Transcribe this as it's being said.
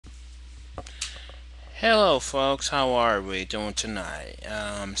Hello, folks. How are we doing tonight?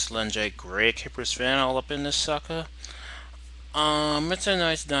 Slenjay gravekeepersven all up in this sucker. It's a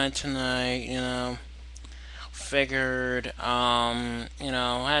nice night tonight. Figured, had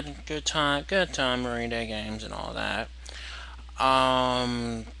a good time Marine Day games and all that.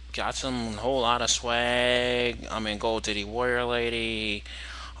 Got some whole lot of swag. I mean, Gold Diddy Warrior Lady.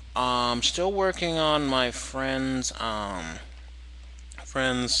 Still working on my friend's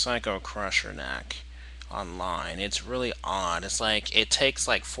Psycho Crusher neck online. It's really odd. It's like it takes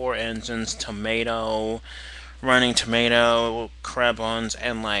like four engines, running tomato, crab buns,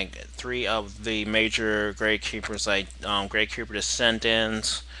 and like three of the major gravekeepers, like gravekeeper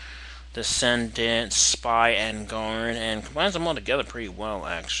descendant, spy, and guard, and combines them all together pretty well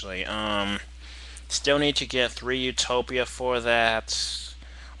actually. Still need to get three Utopia for that,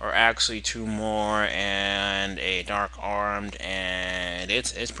 or actually two more, and a Dark Armed, and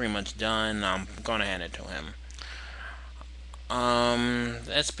it's pretty much done. I'm gonna hand it to him.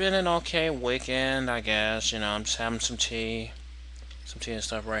 It's been an okay weekend, I guess. I'm just having some tea and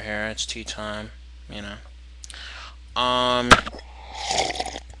stuff right here. It's tea time, you know. Um,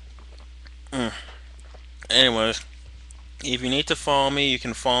 anyways, if you need to follow me, you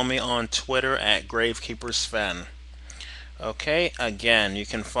can follow me on Twitter at gravekeepersven. Okay, again, you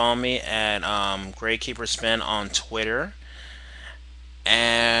can follow me at gravekeepersven on Twitter,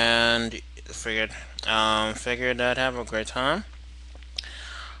 and figured I'd have a great time.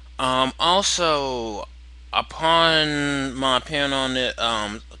 Also, upon my opinion on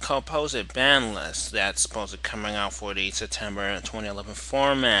the composite Banlist that's supposed to be coming out for the September 2011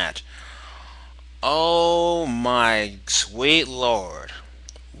 format. Oh my sweet lord!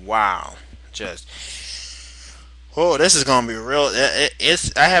 Wow, just this is gonna be real.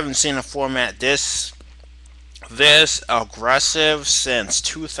 It's I haven't seen a format this aggressive since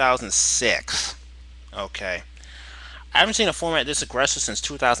 2006. Okay, I haven't seen a format this aggressive since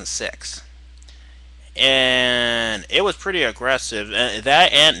 2006. And it was pretty aggressive.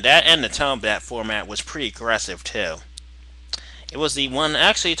 That and the Telbat format was pretty aggressive too. It was the one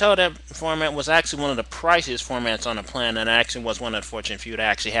actually Telbat format was actually one of the priciest formats on the planet, and actually was one of the fortunate few that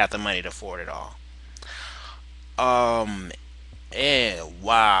actually had the money to afford it all. Um,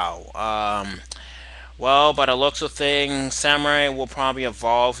 wow. Well, by the looks of things, Samurai will probably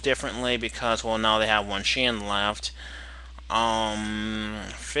evolve differently because well now they have one Shin left.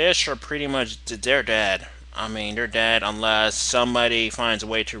 Fish are pretty much they're dead. I mean, they're dead unless somebody finds a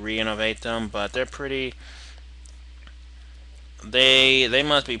way to re-innovate them. But they're pretty. They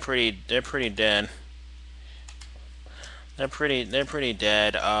must be pretty. They're pretty dead. They're pretty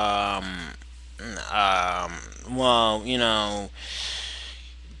dead. Um. Well,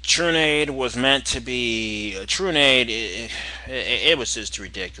 Trunade was meant to be Trunade. It was just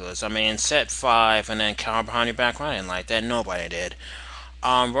ridiculous. I mean, set five and then counter behind your back running like that. Nobody did.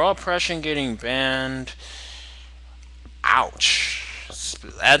 Raw oppression getting banned. Ouch.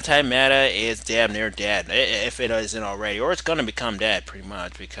 Anti meta is damn near dead, if it isn't already, or it's gonna become dead pretty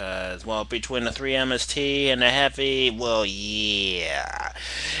much because, well, between the three MST and the heavy, well, yeah,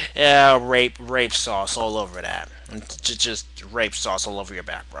 rape sauce all over that, just rape sauce all over your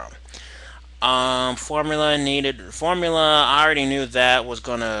back, bro. Formula. I already knew that was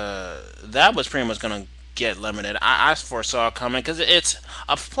pretty much gonna get limited. I foresaw it coming because it's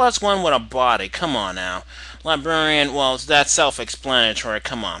a plus one with a body. Come on now, librarian. Well, that's self-explanatory.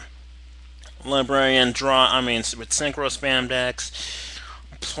 Come on, librarian draw. I mean, with synchro spam decks,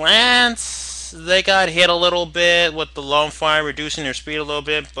 plants. They got hit a little bit with the lone fire, reducing their speed a little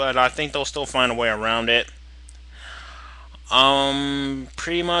bit, but I think they'll still find a way around it.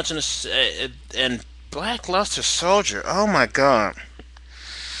 Pretty much in Blackluster Soldier. Oh my god.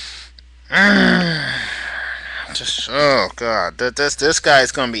 Just oh god. This guy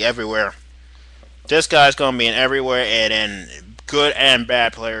is gonna be everywhere. This guy's gonna be in everywhere and in good and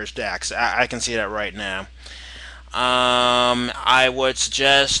bad players' decks. I can see that right now. I would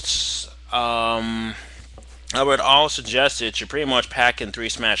suggest. I would all suggest that you're pretty much packing three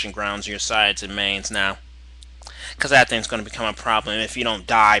smashing grounds on your sides and mains now, because that thing's going to become a problem if you don't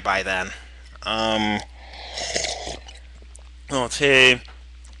die by then. Um, okay,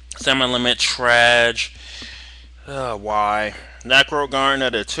 semi-limit Trudge. Why? Necro Garden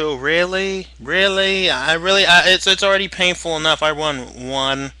at a two? Really? Really? It's already painful enough. I won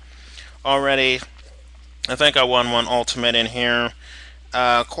one already. I think I won one ultimate in here.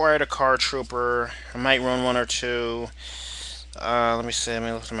 Acquired a card trooper. I might run one or two. Let me see. Let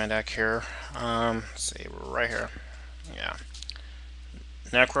me look at my deck here. Let's see, right here. Yeah.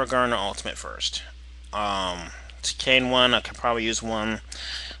 Necro Garden ultimate first. It's Kane one. I could probably use one.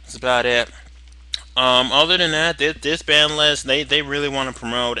 That's about it. Other than that, this band list, they really want to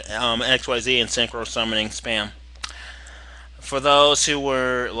promote XYZ and synchro summoning spam. For those who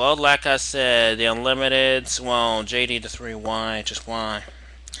were, well, like I said, the Unlimiteds, well, JD to 3Y, just why.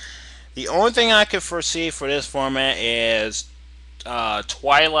 The only thing I could foresee for this format is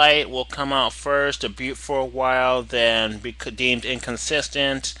Twilight will come out first, debut for a while, then be deemed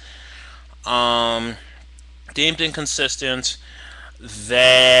inconsistent. Um, Deemed inconsistent,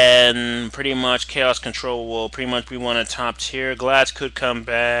 then pretty much Chaos Control will pretty much be one of the top tier. Glads could come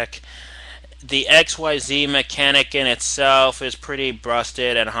back. The XYZ mechanic in itself is pretty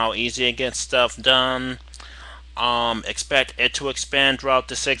busted and how easy it gets stuff done. Expect it to expand throughout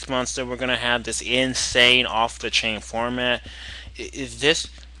the 6 months that we're gonna have this insane off the chain format. This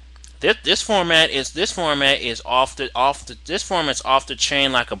this format is this format's off the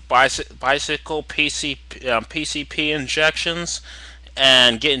chain like a bicycle PCP injections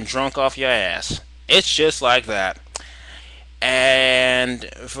and getting drunk off your ass. It's just like that. And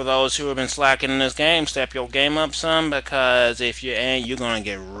for those who have been slacking in this game, step your game up some because if you ain't, you're gonna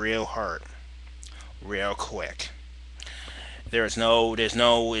get real hurt real quick. There's no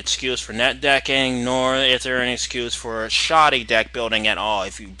excuse for net decking, nor is there an excuse for shoddy deck building at all.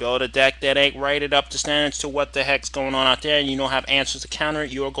 If you build a deck that ain't rated up to standards to what the heck's going on out there, and you don't have answers to counter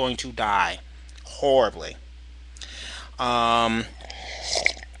it, you're going to die horribly. Um,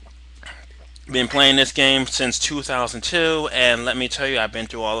 Been playing this game since 2002, and let me tell you, I've been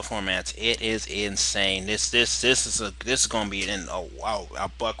through all the formats. It is insane. This is gonna be in a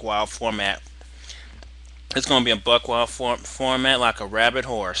buck wild format. It's gonna be a buck wild format like a rabbit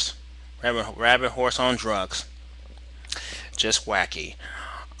horse, rabbit horse on drugs. Just wacky.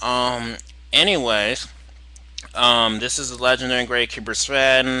 Um. Anyways, this is the legendary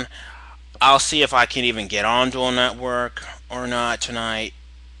gravekeepersven. I'll see if I can even get on dual network or not tonight.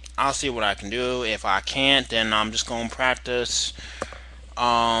 I'll see what I can do. If I can't, then I'm just gonna practice.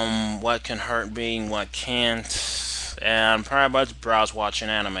 What can hurt being what can't, and probably just browse watching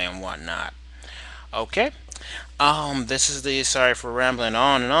anime and whatnot. Okay. This is the sorry for rambling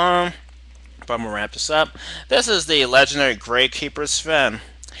on and on, but I'm gonna wrap this up. This is the legendary gravekeepersven.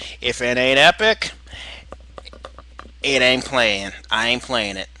 If it ain't epic, it ain't playing. I ain't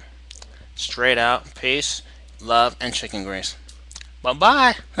playing it. Straight out. Peace, love, and chicken grease. Bye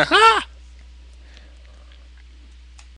bye.